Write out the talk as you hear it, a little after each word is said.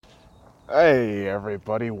Hey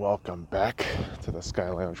everybody, welcome back to the Sky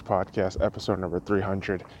Lounge Podcast, episode number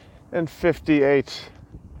 358.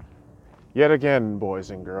 Yet again,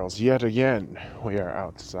 boys and girls, yet again, we are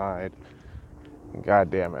outside. God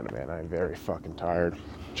damn it, man, I'm very fucking tired.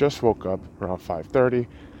 Just woke up around 5:30.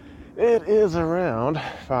 It is around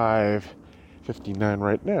 5:59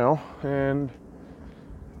 right now, and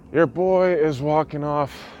your boy is walking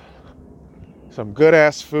off some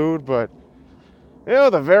good-ass food, but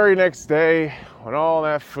the very next day, when all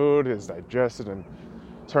that food is digested and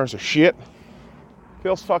turns to shit,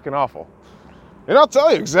 feels fucking awful. And I'll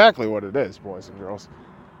tell you exactly what it is, boys and girls.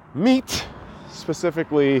 Meat,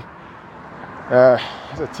 specifically, is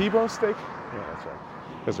it T-bone steak? Yeah, that's right.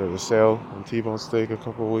 Because there was a sale on T-bone steak a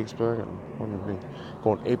couple of weeks back, and I'm wondering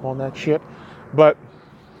going ape on that shit. But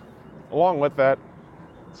along with that,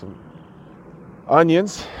 some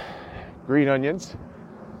onions, green onions,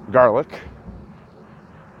 garlic,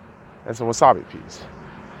 and some wasabi peas.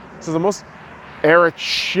 This is the most arid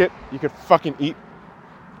shit you could fucking eat.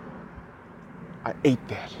 I ate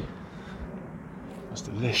that. It was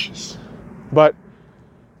delicious. But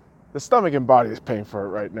the stomach and body is paying for it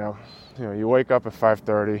right now. You wake up at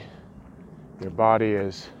 5:30. Your body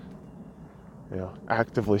is,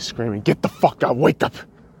 actively screaming, "Get the fuck out, wake up.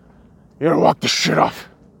 You gotta walk this shit off."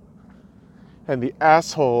 And the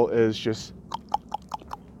asshole is just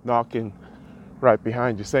knocking right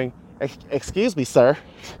behind you saying, Excuse me, sir.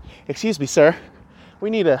 We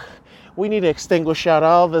need to extinguish out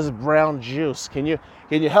all this brown juice. Can you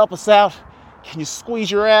help us out? Can you squeeze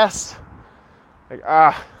your ass?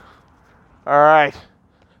 All right.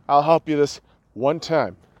 I'll help you this one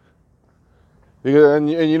time. And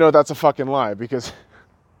that's a fucking lie, because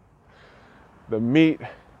the meat,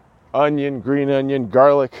 onion, green onion,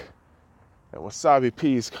 garlic, and wasabi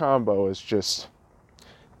peas combo is just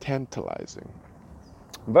tantalizing.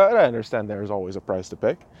 But I understand there's always a price to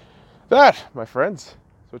pay. That, my friends,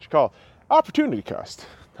 is what you call opportunity cost.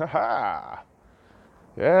 Haha.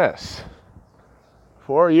 Yes.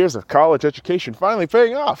 4 years of college education finally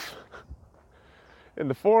paying off in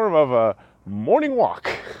the form of a morning walk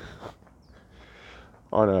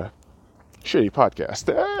on a shitty podcast.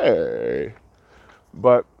 Hey.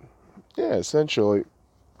 But, yeah, essentially,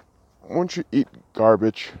 once you eat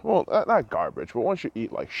garbage, well, not garbage, but once you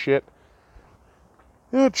eat like shit,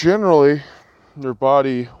 generally, your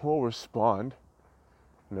body will respond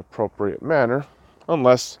in an appropriate manner,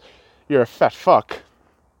 unless you're a fat fuck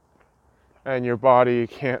and your body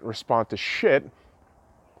can't respond to shit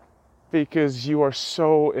because you are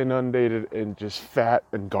so inundated in just fat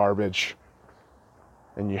and garbage,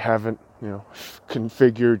 and you haven't,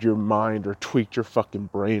 configured your mind or tweaked your fucking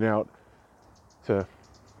brain out to,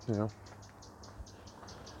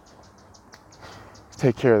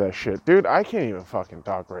 take care of that shit. Dude, I can't even fucking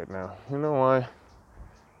talk right now. You know why?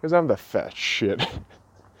 Because I'm the fat shit.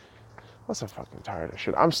 I'm so fucking tired of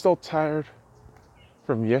shit. I'm still tired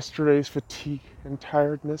from yesterday's fatigue and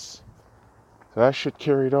tiredness. So that shit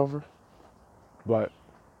carried over. But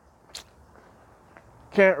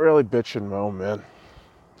can't really bitch and moan, man.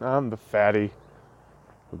 I'm the fatty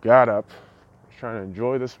who got up, was trying to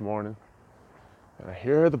enjoy this morning, and I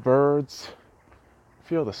hear the birds,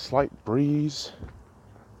 feel the slight breeze,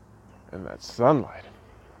 and that sunlight,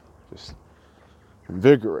 just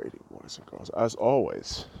invigorating, boys and girls, as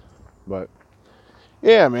always. But,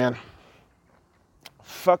 yeah, man,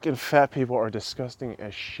 fucking fat people are disgusting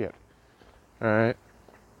as shit, alright?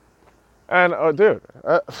 And, dude,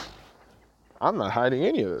 I'm not hiding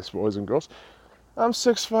any of this, boys and girls. I'm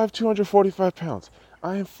 6'5", 245 pounds.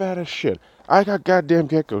 I am fat as shit. I got goddamn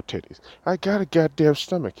gecko titties. I got a goddamn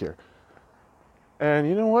stomach here. And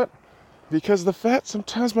you know what? Because of the fat,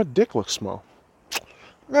 sometimes my dick looks small.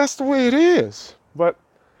 That's the way it is. But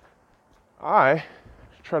I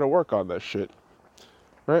try to work on that shit.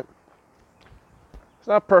 Right? It's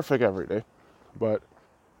not perfect every day. But,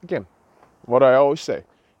 again, what I always say,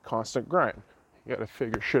 constant grind. You gotta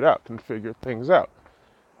figure shit out and figure things out.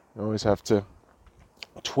 You always have to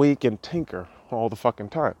tweak and tinker all the fucking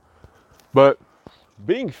time. But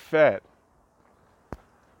being fat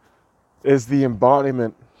is the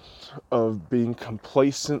embodiment of being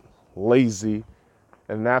complacent, lazy,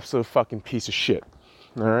 and an absolute fucking piece of shit.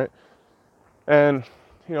 Alright? And,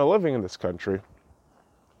 living in this country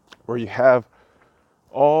where you have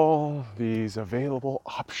all these available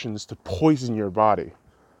options to poison your body,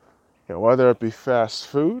 whether it be fast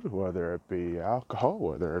food, whether it be alcohol,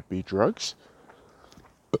 whether it be drugs,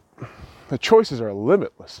 the choices are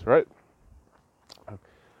limitless, right?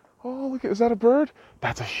 Oh, look, is that a bird?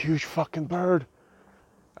 That's a huge fucking bird.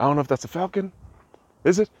 I don't know if that's a falcon.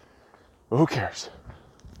 Is it? Well, who cares?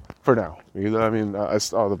 for now. Because, I mean, I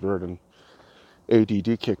saw the bird and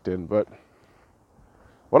ADD kicked in. But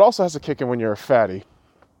what also has to kick in when you're a fatty,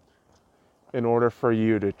 in order for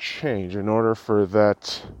you to change, in order for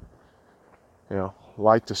that,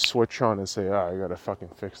 light to switch on and say, I gotta fucking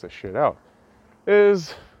fix this shit out,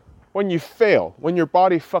 is when you fail, when your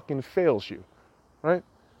body fucking fails you, right?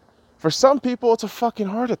 For some people, it's a fucking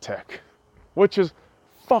heart attack, which is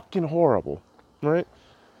fucking horrible, right?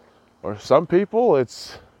 Or some people,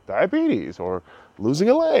 it's diabetes or losing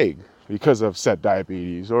a leg because of said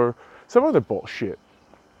diabetes or some other bullshit.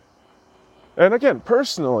 And again,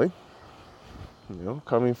 personally,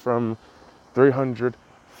 coming from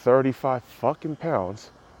 335 fucking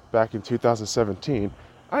pounds back in 2017,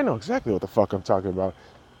 I know exactly what the fuck I'm talking about,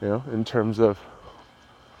 in terms of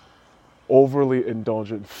overly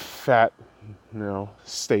indulgent, fat,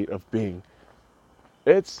 state of being.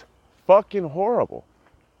 It's fucking horrible.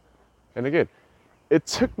 And again, it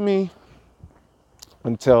took me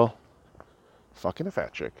until fucking a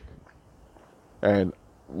fat chick and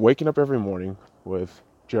waking up every morning with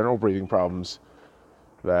general breathing problems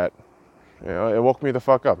that, it woke me the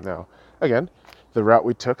fuck up. Now, again, the route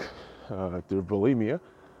we took through bulimia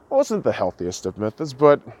wasn't the healthiest of methods,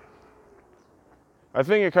 but I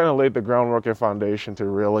think it kind of laid the groundwork and foundation to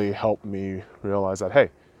really help me realize that, hey,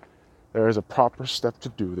 there is a proper step to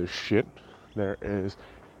do this shit. There is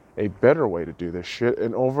a better way to do this shit.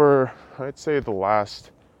 And over, I'd say, the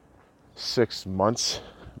last 6 months,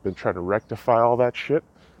 I've been trying to rectify all that shit.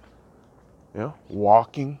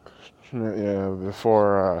 Walking,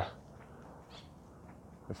 before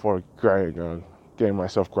getting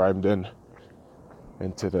myself grimed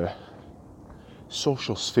into the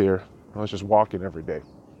social sphere. I was just walking every day,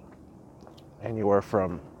 anywhere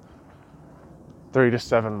from 3 to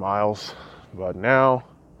 7 miles. But now,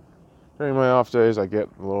 during my off days, I get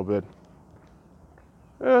a little bit,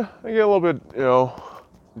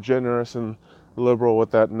 generous and liberal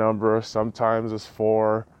with that number. Sometimes it's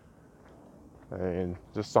 4. And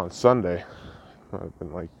just on Sunday, I've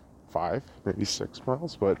been like 5, maybe 6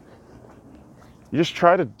 miles. But you just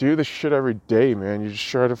try to do this shit every day, man. You just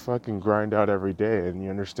try to fucking grind out every day. And you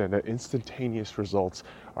understand that instantaneous results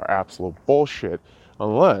are absolute bullshit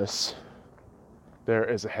unless there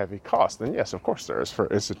is a heavy cost. And yes, of course there is for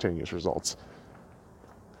instantaneous results.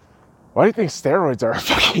 Why do you think steroids are a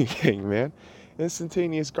fucking thing, man?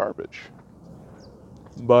 Instantaneous garbage.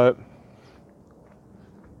 But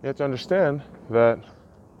you have to understand that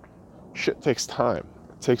shit takes time.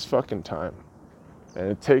 It takes fucking time. And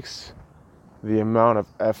it takes the amount of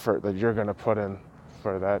effort that you're going to put in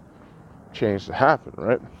for that change to happen,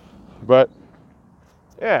 right? But,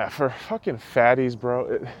 yeah, for fucking fatties,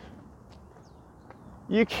 bro,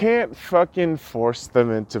 you can't fucking force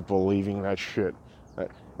them into believing that shit.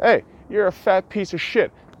 Like, hey, you're a fat piece of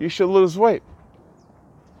shit. You should lose weight.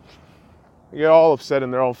 You get all upset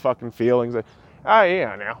in their own fucking feelings. Like,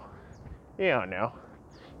 now.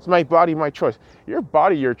 It's my body, my choice. Your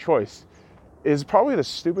body, your choice is probably the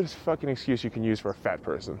stupidest fucking excuse you can use for a fat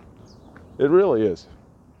person. It really is.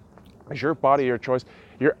 It's your body, your choice.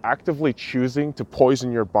 You're actively choosing to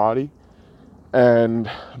poison your body and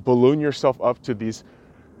balloon yourself up to these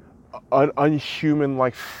unhuman,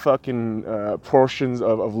 like, fucking portions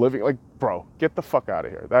of living. Like, bro, get the fuck out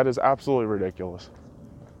of here. That is absolutely ridiculous.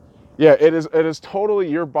 Yeah, it is totally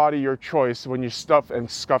your body, your choice when you stuff and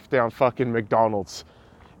scuff down fucking McDonald's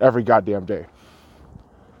every goddamn day.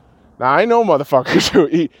 Now, I know motherfuckers who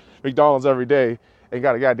eat McDonald's every day and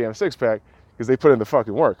got a goddamn six-pack because they put in the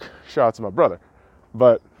fucking work. Shout out to my brother.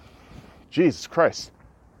 But, Jesus Christ.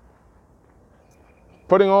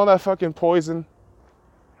 Putting all that fucking poison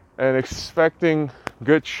and expecting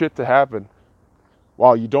good shit to happen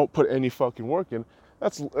while you don't put any fucking work in,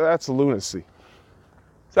 that's lunacy.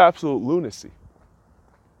 It's absolute lunacy.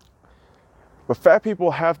 But fat people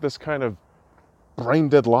have this kind of brain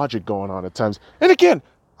dead logic going on at times. And again,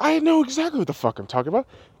 I know exactly what the fuck I'm talking about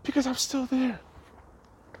because I'm still there.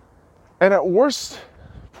 And at worst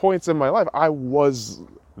points in my life, I was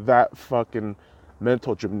that fucking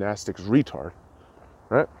mental gymnastics retard,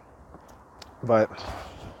 right? But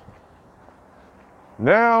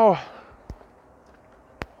now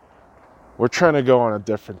we're trying to go on a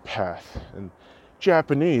different path. And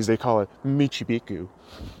Japanese, they call it Michibiku.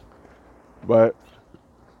 But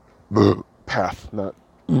path, not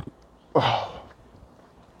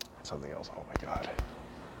something else. Oh my god.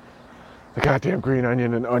 The goddamn green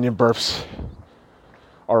onion and onion burps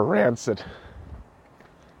are rancid.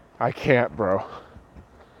 I can't, bro. At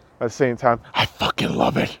the same time, I fucking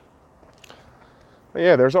love it. But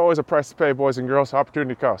yeah, there's always a price to pay, boys and girls.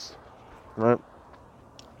 Opportunity cost, right?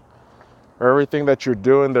 or everything that you're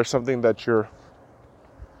doing, there's something that you're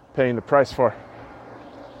paying the price for.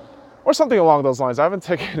 Or something along those lines. I haven't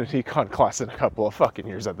taken an econ class in a couple of fucking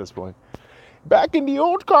years at this point. Back in the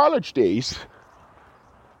old college days.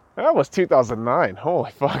 That was 2009. Holy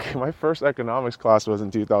fuck. My first economics class was in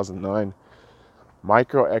 2009.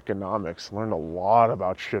 Microeconomics. Learned a lot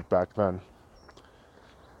about shit back then.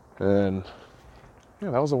 And yeah,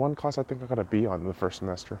 that was the one class I think I got a B on in the first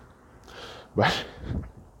semester. But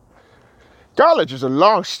college is a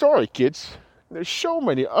long story, kids. There's so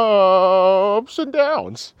many ups and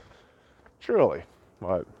downs. Truly.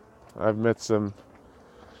 But I've met some,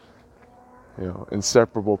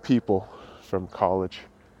 inseparable people from college.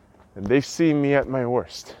 And they've seen me at my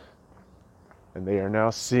worst. And they are now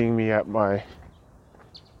seeing me at my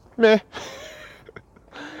meh.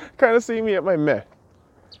 Kind of seeing me at my meh.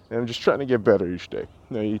 And I'm just trying to get better each day.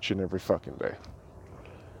 Each and every fucking day.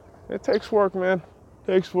 It takes work, man.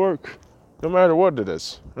 It takes work. No matter what it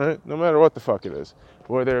is, right? No matter what the fuck it is.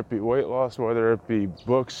 Whether it be weight loss, whether it be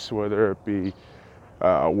books, whether it be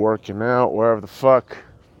working out, wherever the fuck.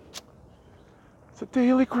 It's a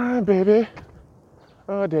daily grind, baby.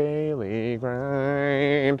 A daily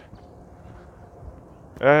grind.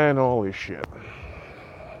 And holy shit.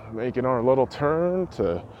 Making our little turn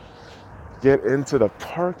to get into the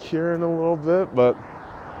park here in a little bit, but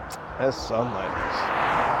that sunlight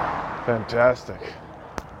is fantastic.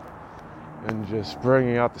 And just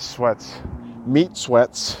bringing out the sweats. Meat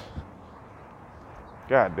sweats.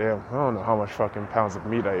 God damn, I don't know how much fucking pounds of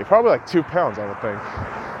meat I ate. Probably like 2 pounds, I would think.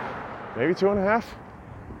 Maybe 2.5?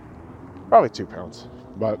 Probably 2 pounds.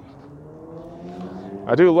 But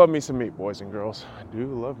I do love me some meat, boys and girls. I do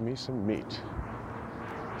love me some meat.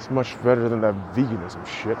 It's much better than that veganism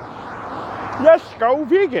shit. Let's go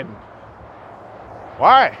vegan.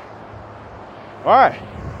 Why? Why?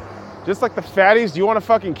 Just like the fatties, do you want to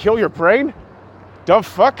fucking kill your brain? Dumb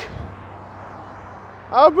fuck.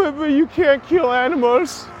 Oh, but you can't kill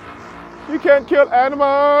animals. You can't kill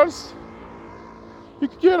animals. You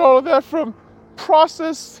can get all of that from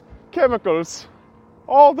processed chemicals.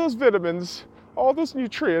 All those vitamins, all those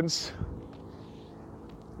nutrients.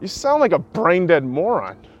 You sound like a brain-dead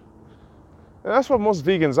moron. And that's what most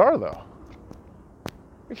vegans are, though.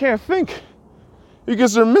 They can't think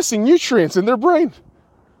because they're missing nutrients in their brain.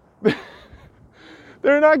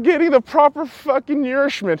 They're not getting the proper fucking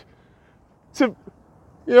nourishment to,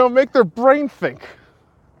 make their brain think.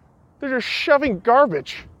 They're just shoving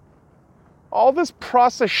garbage. All this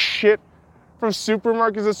processed shit from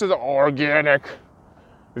supermarkets that says organic,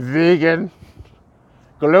 vegan,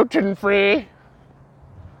 gluten-free.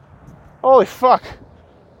 Holy fuck.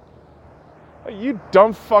 You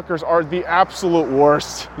dumb fuckers are the absolute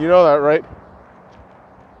worst. You know that, right?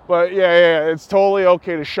 But yeah, it's totally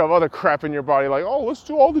okay to shove other crap in your body like, oh, let's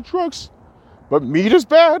do all the drugs. But meat is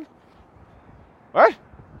bad. What?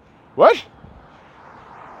 What?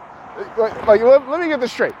 Like let me get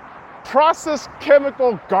this straight. Processed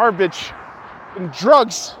chemical garbage and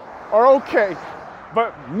drugs are okay.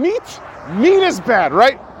 But meat is bad,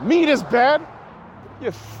 right? Meat is bad?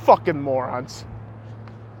 You fucking morons.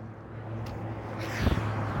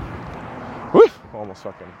 Whew, almost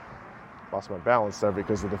fucking lost my balance there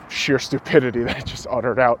because of the sheer stupidity that I just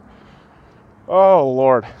uttered out. Oh,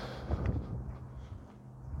 Lord.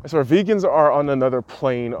 I swear, vegans are on another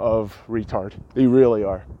plane of retard. They really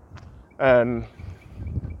are. And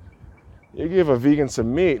you give a vegan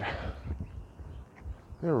some meat,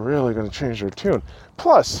 they're really going to change their tune.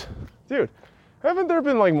 Plus, dude, haven't there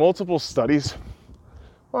been like multiple studies?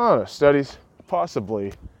 Well, I don't know, studies,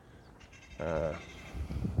 possibly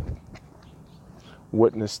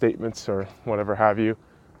witness statements or whatever have you,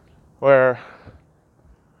 where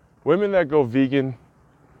women that go vegan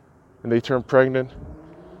and they turn pregnant,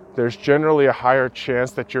 there's generally a higher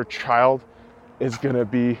chance that your child is going to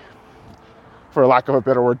be, for lack of a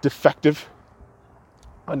better word, defective,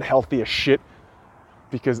 unhealthy as shit,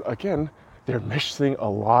 because again, they're missing a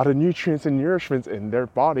lot of nutrients and nourishments in their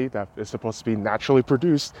body that is supposed to be naturally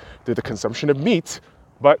produced through the consumption of meat.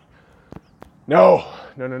 But no.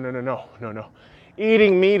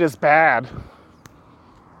 Eating meat is bad.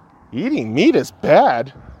 Eating meat is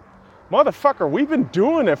bad? Motherfucker, we've been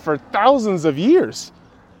doing it for thousands of years.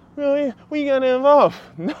 Really? We gotta evolve.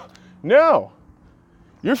 No.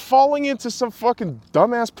 You're falling into some fucking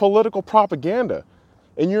dumbass political propaganda.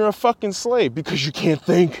 And you're a fucking slave because you can't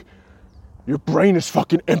think. Your brain is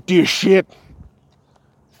fucking empty as shit.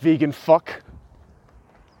 Vegan fuck.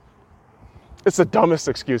 It's the dumbest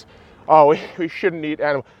excuse. Oh, we shouldn't eat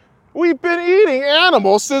animals. We've been eating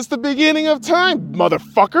animals since the beginning of time,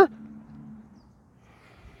 motherfucker.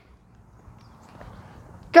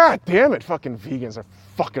 God damn it, fucking vegans are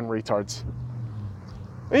fucking retards.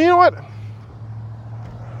 And you know what?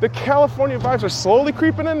 The California vibes are slowly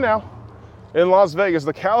creeping in now. In Las Vegas,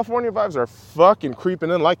 the California vibes are fucking creeping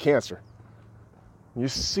in like cancer. You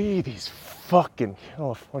see these fucking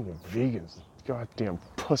California vegans, goddamn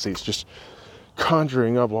pussies, just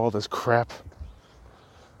conjuring up all this crap.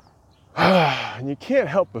 And you can't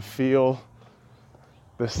help but feel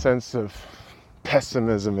the sense of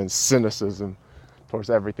pessimism and cynicism towards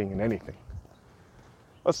everything and anything.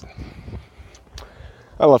 Listen,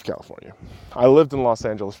 I love California. I lived in Los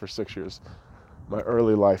Angeles for 6 years, my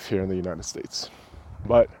early life here in the United States.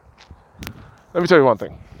 But let me tell you one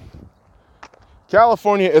thing.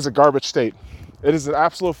 California is a garbage state. It is an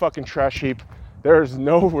absolute fucking trash heap. There is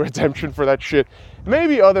no redemption for that shit.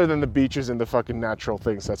 Maybe other than the beaches and the fucking natural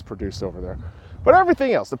things that's produced over there. But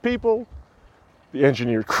everything else, the people, the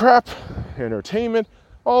engineered crap, entertainment,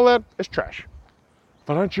 all that is trash.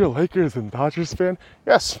 But aren't you a Lakers and Dodgers fan?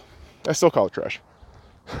 Yes, I still call it trash.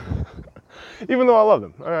 Even though I love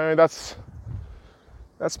them. I mean, that's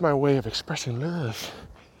my way of expressing love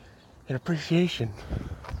and appreciation.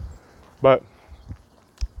 But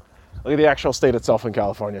look at the actual state itself in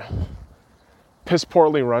California. Piss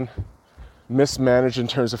poorly run, mismanaged in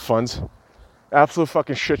terms of funds, absolute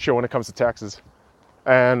fucking shit show when it comes to taxes.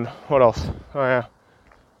 And what else? Oh yeah,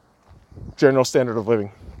 general standard of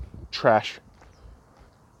living, trash.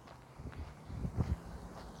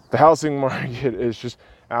 The housing market is just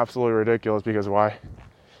absolutely ridiculous because why?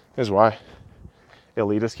 Here's why.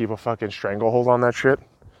 Elitists keep a fucking stranglehold on that shit.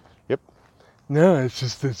 Yep. No, it's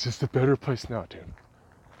just a better place now, dude.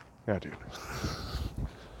 Yeah, dude.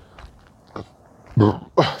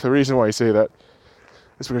 The reason why I say that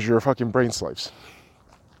is because you're fucking brain slaves.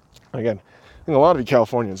 Again, I think a lot of you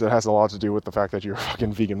Californians, it has a lot to do with the fact that you're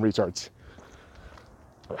fucking vegan retards.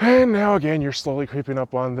 And now again, you're slowly creeping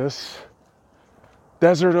up on this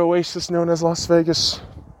desert oasis known as Las Vegas.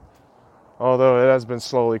 Although it has been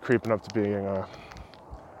slowly creeping up to being a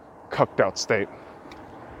cucked out state.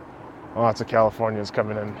 Lots of Californians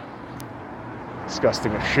coming in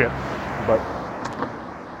disgusting as shit. But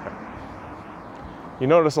you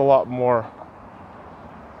notice a lot more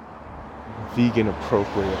vegan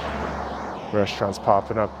appropriate restaurants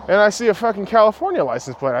popping up. And I see a fucking California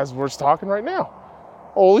license plate as we're talking right now.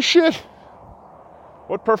 Holy shit.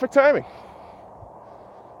 What perfect timing.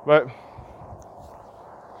 But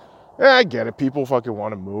yeah, I get it. People fucking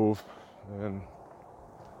want to move and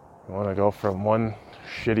want to go from one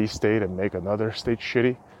shitty state and make another state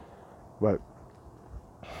shitty. But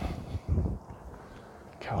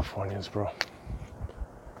Californians, bro.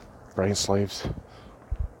 Brain slaves.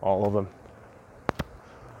 All of them.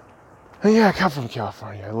 And yeah, I come from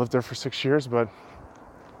California. I lived there for 6 years, but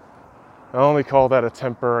I only call that a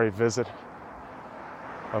temporary visit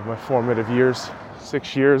of my formative years.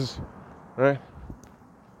 6 years, right?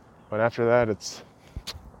 But after that, it's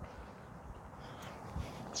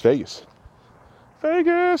Vegas.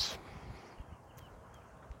 Vegas!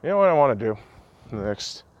 You know what I want to do in the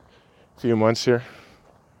next few months here?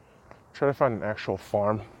 Try to find an actual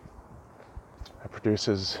farm that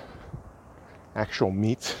produces actual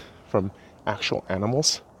meat from actual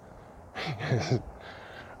animals.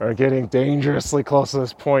 Are getting dangerously close to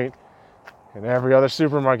this point in every other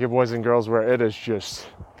supermarket, boys and girls, where it is just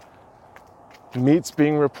meat's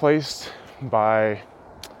being replaced by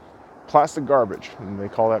plastic garbage, and they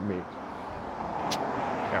call that meat.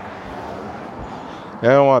 Yeah. I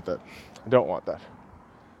don't want that. I don't want that.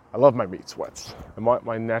 I love my meat sweats. I want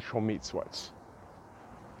my natural meat sweats.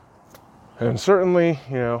 And certainly,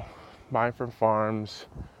 buying from farms,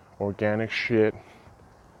 organic shit,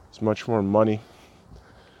 it's much more money,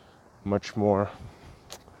 much more,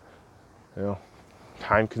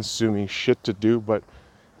 time-consuming shit to do, but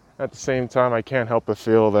at the same time, I can't help but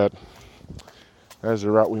feel that that's the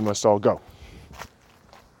route we must all go.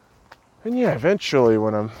 And yeah, eventually,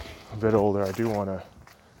 when I'm a bit older, I do want to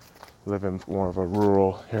live in more of a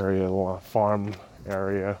rural area, a farm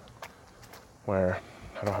area, where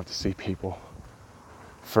I don't have to see people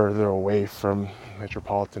further away from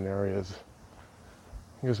metropolitan areas.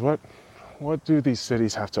 Because what do these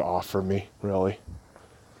cities have to offer me, really?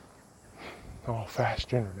 Oh,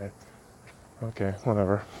 fast internet. Okay,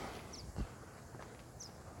 whatever.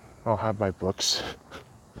 I'll have my books.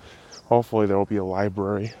 Hopefully there will be a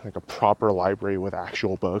library, like a proper library with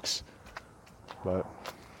actual books. But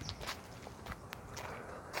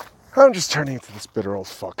I'm just turning into this bitter old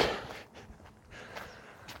fuck.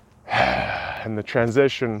 And the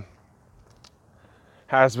transition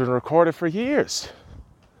has been recorded for years.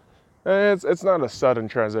 And it's not a sudden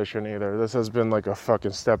transition either. This has been like a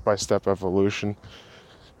fucking step-by-step evolution.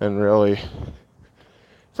 And really,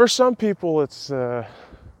 for some people, it's in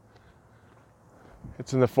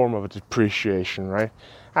the form of a depreciation, right?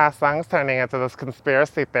 Song's turning into this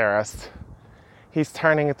conspiracy theorist. He's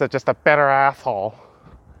turning into just a bitter asshole.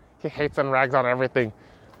 He hates and rags on everything.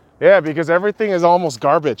 Yeah, because everything is almost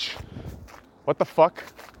garbage. What the fuck?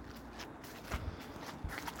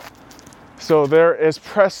 So there is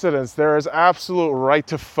precedence. There is absolute right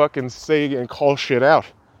to fucking say and call shit out.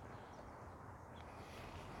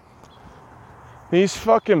 These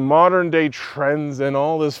fucking modern day trends and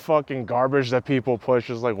all this fucking garbage that people push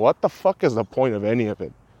is like, what the fuck is the point of any of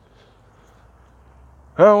it?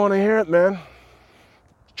 I don't want to hear it, man.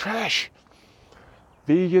 Trash.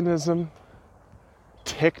 Veganism,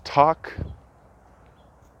 TikTok,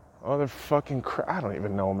 other fucking crap. I don't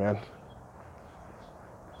even know, man.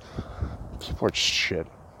 People are just shit.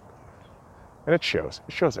 And it shows.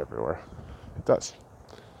 It shows everywhere. It does.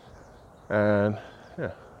 And,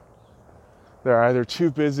 yeah. They're either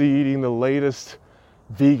too busy eating the latest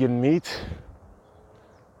vegan meat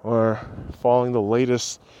or following the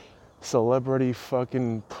latest celebrity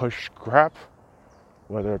fucking push crap,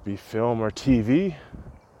 whether it be film or TV,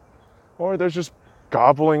 or they're just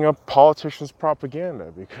gobbling up politicians'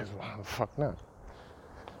 propaganda because, well, the fuck not.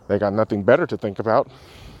 They got nothing better to think about.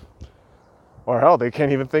 Or hell, they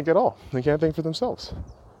can't even think at all. They can't think for themselves.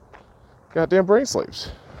 Goddamn brain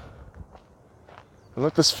slaves. And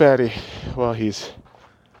let this fatty, while he's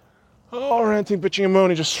ranting, bitching, and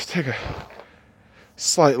moaning, just take a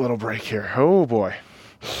slight little break here. Oh boy.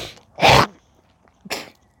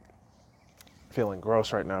 Feeling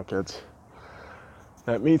gross right now, kids.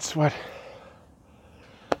 That meat sweat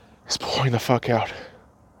is pouring the fuck out.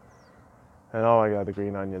 And oh my god, the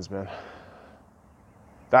green onions, man.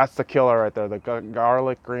 That's the killer right there. The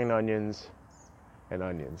garlic, green onions, and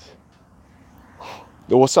onions.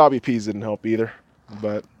 The wasabi peas didn't help either,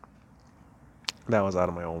 but that was out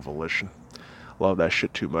of my own volition. Love that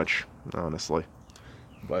shit too much, honestly.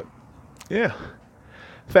 But yeah,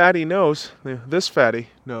 this fatty knows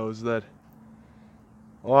that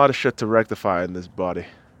a lot of shit to rectify in this body,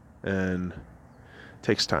 and it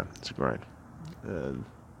takes time. It's a grind, and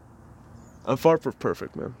I'm far from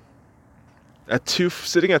perfect, man.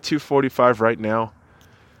 Sitting at 245 right now,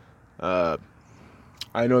 I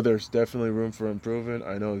know there's definitely room for improvement.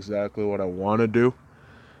 I know exactly what I want to do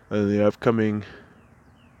in the upcoming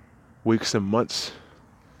weeks and months,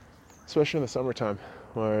 especially in the summertime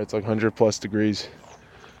where it's like 100 plus degrees.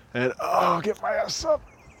 And get my ass up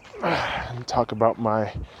and talk about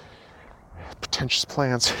my pretentious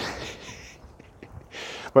plans.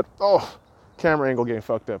 But camera angle getting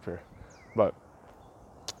fucked up here. But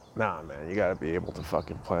nah, man, you gotta be able to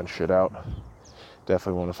fucking plan shit out.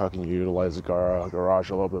 Definitely want to fucking utilize the garage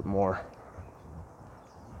a little bit more.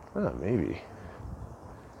 Maybe.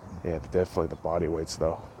 Yeah, definitely the body weights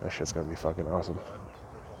though. That shit's gonna be fucking awesome.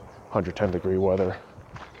 110 degree weather,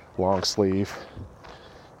 long sleeve,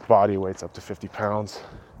 body weights up to 50 pounds,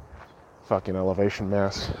 fucking elevation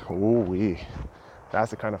mask. Ooh-wee. That's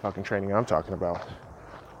the kind of fucking training I'm talking about.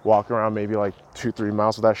 Walk around maybe like 2-3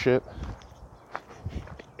 miles with that shit.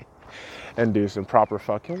 And do some proper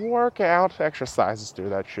fucking workout exercises through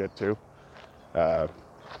that shit too.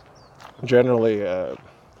 Generally, I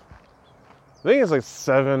think it's like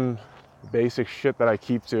 7 basic shit that I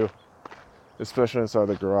keep to, especially inside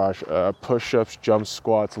the garage. Push-ups, jump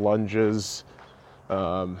squats, lunges.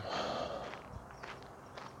 What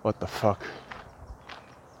the fuck?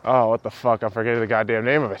 Oh, what the fuck? I'm forgetting the goddamn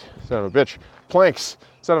name of it. Son of a bitch. Planks.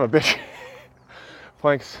 Son of a bitch.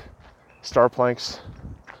 Planks. Star planks.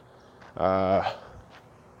 Side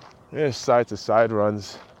to side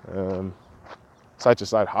runs, side to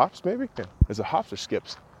side hops maybe? Yeah. Is it hops or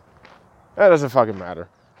skips? That doesn't fucking matter.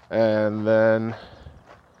 And then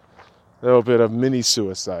a little bit of mini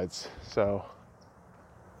suicides. So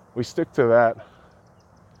we stick to that.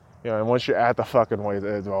 And once you add the fucking weight,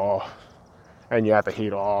 and you add the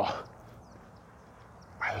heat, I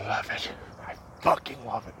love it. I fucking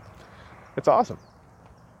love it. It's awesome.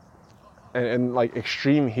 And like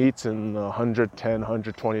extreme heats in 110,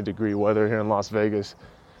 120 degree weather here in Las Vegas,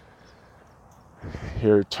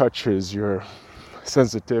 your touches, your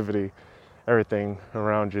sensitivity, everything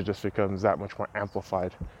around you just becomes that much more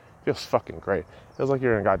amplified. Feels fucking great. Feels like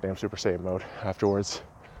you're in goddamn Super Saiyan mode afterwards.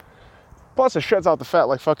 Plus it sheds out the fat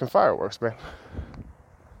like fucking fireworks, man.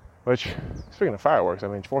 Which, speaking of fireworks,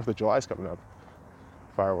 4th of July is coming up.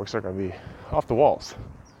 Fireworks are gonna be off the walls.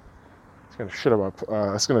 It's gonna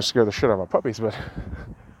scare the shit out of my puppies, but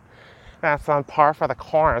that's on par for the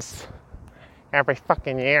course every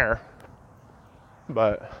fucking year.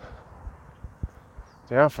 But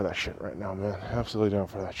Down for that shit right now, man. Absolutely down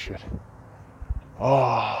for that shit.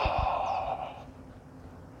 Oh.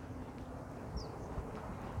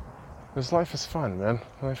 This life is fun, man.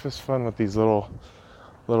 Life is fun with these little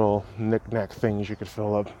knick-knack things you could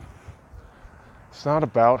fill up. It's not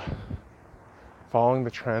about following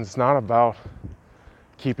the trends. It's not about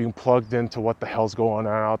keeping plugged into what the hell's going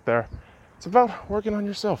on out there. It's about working on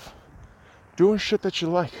yourself. Doing shit that you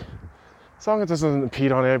like. As long as it doesn't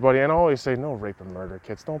impede on anybody. And I always say, no rape and murder,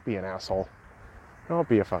 kids. Don't be an asshole. Don't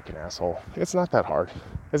be a fucking asshole. It's not that hard,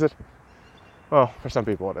 is it? Well, for some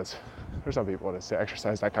people it is. For some people it is to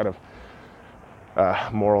exercise that kind of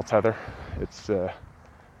moral tether. It's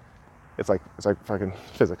like fucking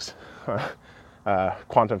physics,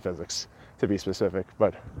 quantum physics to be specific.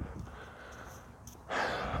 But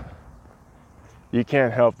you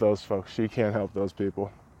can't help those folks. You can't help those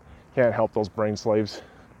people. You can't help those brain slaves.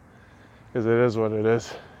 Because it is what it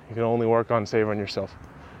is. You can only work on saving yourself,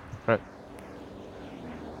 right?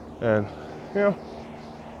 And,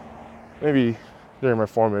 maybe during my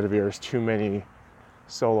formative years, too many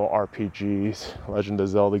solo RPGs, Legend of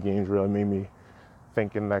Zelda games really made me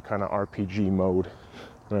think in that kind of RPG mode,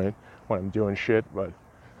 right? When I'm doing shit, but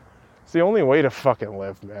it's the only way to fucking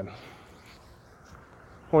live, man.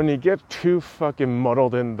 When you get too fucking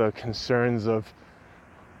muddled in the concerns of,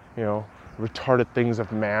 retarded things of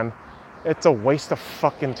man, it's a waste of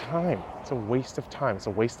fucking time. It's a waste of time. It's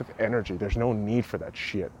a waste of energy. There's no need for that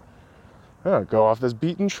shit. Go off this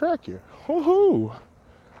beaten track here. Woohoo!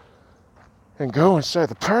 And go inside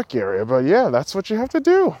the park area. But yeah, that's what you have to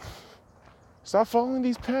do. Stop following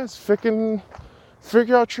these paths.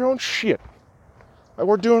 Figure out your own shit. Like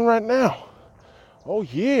we're doing right now. Oh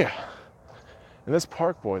yeah. And this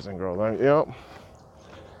park, boys and girls,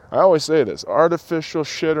 I always say this, artificial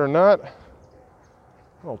shit or not,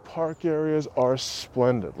 park areas are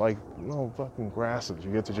splendid. Like, fucking grasses.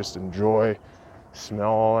 You get to just enjoy,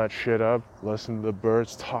 smell all that shit up, listen to the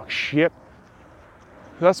birds, talk shit.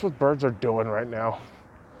 That's what birds are doing right now.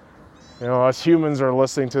 Us humans are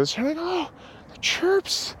listening to this, you're like, oh, the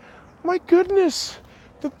chirps. My goodness.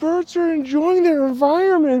 The birds are enjoying their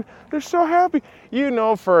environment. They're so happy.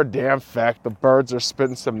 For a damn fact, the birds are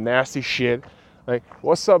spitting some nasty shit. Like,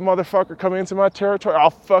 what's up, motherfucker, coming into my territory? I'll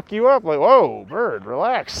fuck you up. Like, whoa, bird,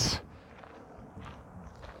 relax.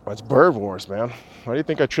 It's bird wars, man. Why do you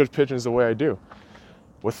think I treat pigeons the way I do?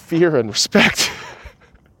 With fear and respect.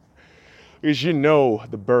 Because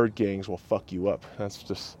the bird gangs will fuck you up. That's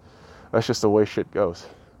just the way shit goes.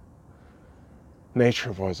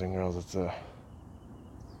 Nature, boys and girls, it's a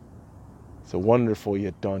wonderful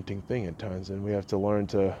yet daunting thing at times, and we have to learn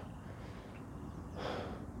to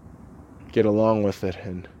get along with it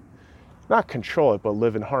and not control it, but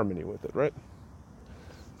live in harmony with it, right?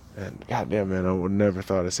 And goddamn, man, I would never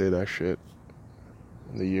thought I'd say that shit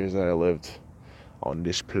in the years that I lived on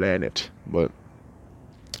this planet. But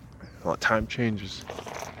time changes.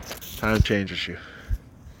 Time changes you.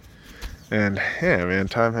 And yeah, man,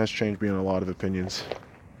 time has changed me in a lot of opinions.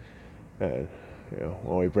 And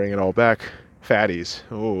when we bring it all back, fatties.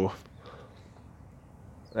 Oh,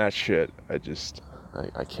 that shit.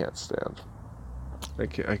 I can't stand. I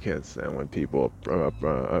can't stand when people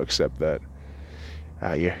accept that.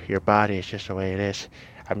 Your body is just the way it is.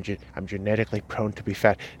 I'm genetically prone to be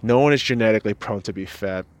fat. No one is genetically prone to be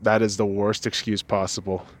fat. That is the worst excuse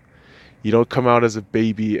possible. You don't come out as a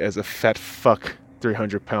baby as a fat fuck,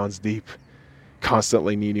 300 pounds deep,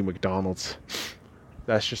 constantly needing McDonald's.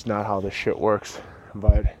 That's just not how this shit works.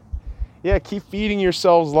 But yeah, keep feeding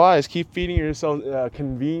yourselves lies. Keep feeding yourselves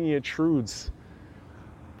convenient truths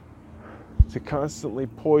to constantly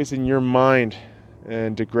poison your mind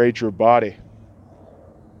and degrade your body.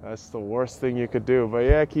 That's the worst thing you could do. But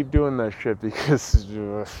yeah, keep doing that shit because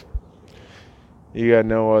you got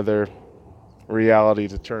no other reality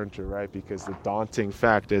to turn to, right? Because the daunting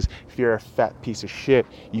fact is, if you're a fat piece of shit,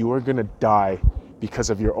 you are gonna die because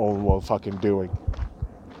of your own fucking doing.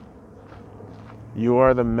 You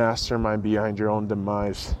are the mastermind behind your own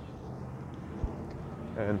demise.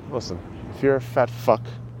 And listen, if you're a fat fuck,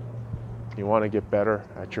 you want to get better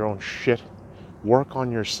at your own shit, work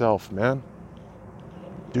on yourself, man.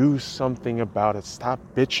 Do something about it. Stop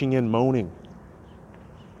bitching and moaning.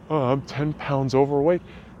 Oh, I'm 10 pounds overweight.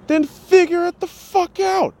 Then figure it the fuck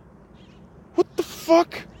out. What the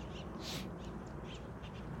fuck?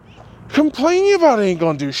 Complaining about it ain't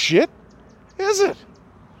gonna do shit, is it?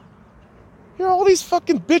 All these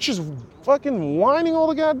fucking bitches fucking whining all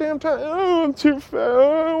the goddamn time. Oh, I'm too fat.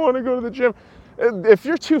 Oh, I don't want to go to the gym. If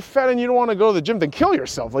you're too fat and you don't want to go to the gym, then kill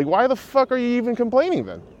yourself. Like, why the fuck are you even complaining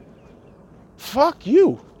then? Fuck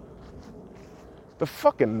you. The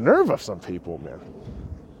fucking nerve of some people, man.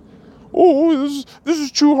 Oh, this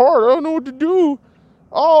is too hard. I don't know what to do.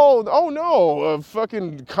 Oh no,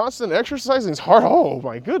 fucking constant exercising is hard. Oh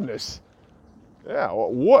my goodness. Yeah,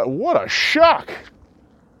 what a shock.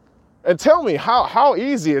 And tell me, how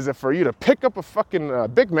easy is it for you to pick up a fucking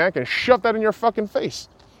Big Mac and shove that in your fucking face?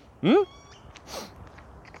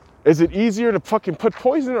 Is it easier to fucking put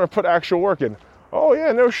poison or put actual work in? Oh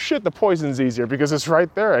yeah, no shit, the poison's easier because it's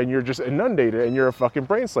right there and you're just inundated and you're a fucking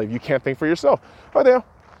brain slave. You can't think for yourself. Oh damn.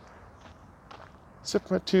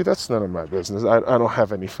 Sip my tea, that's none of my business. I don't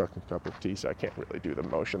have any fucking cup of tea, so I can't really do the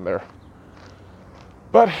motion there.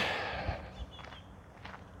 But,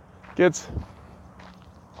 kids,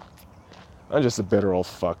 I'm just a bitter old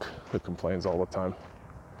fuck who complains all the time.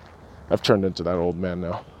 I've turned into that old man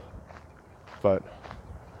now. But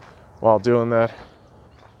while doing that,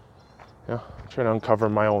 I'm trying to uncover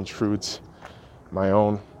my own truths, my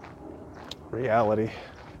own reality.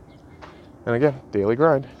 And again, daily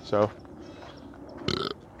grind. So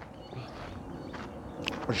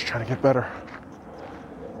we're just trying to get better.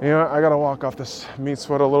 You know, I gotta walk off this meat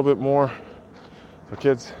sweat a little bit more. So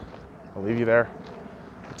kids, I'll leave you there.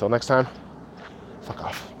 Until next time, fuck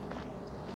off.